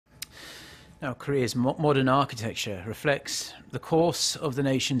Now, Korea's modern architecture reflects the course of the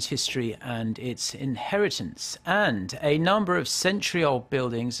nation's history and its inheritance, and a number of century-old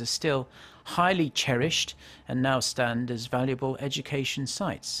buildings are still highly cherished and now stand as valuable education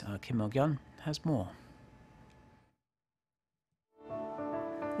sites. Mok-yeon has more.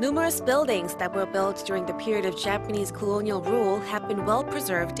 Numerous buildings that were built during the period of Japanese colonial rule have been well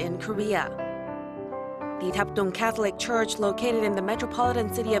preserved in Korea. The Dapdong Catholic Church, located in the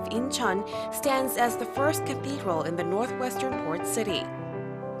metropolitan city of Incheon, stands as the first cathedral in the northwestern port city.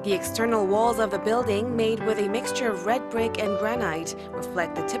 The external walls of the building, made with a mixture of red brick and granite,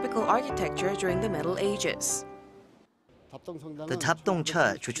 reflect the typical architecture during the Middle Ages. The Dapdong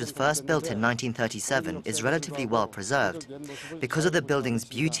Church, which was first built in 1937, is relatively well preserved. Because of the building's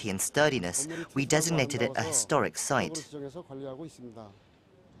beauty and sturdiness, we designated it a historic site.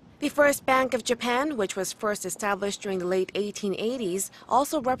 The First Bank of Japan, which was first established during the late 1880s,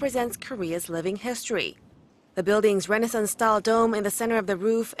 also represents Korea's living history. The building's Renaissance-style dome in the center of the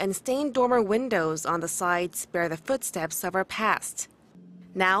roof and stained dormer windows on the sides bear the footsteps of our past.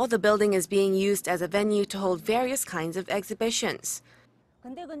 Now, the building is being used as a venue to hold various kinds of exhibitions.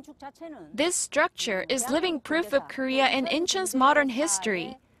 This structure is living proof of Korea and Incheon's modern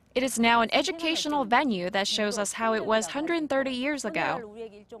history. It is now an educational venue that shows us how it was 130 years ago.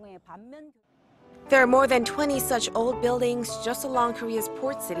 There are more than 20 such old buildings just along Korea's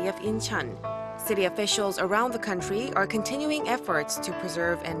port city of Incheon. City officials around the country are continuing efforts to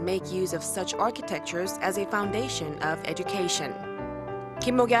preserve and make use of such architectures as a foundation of education.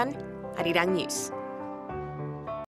 Mok-yeon, Arirang News.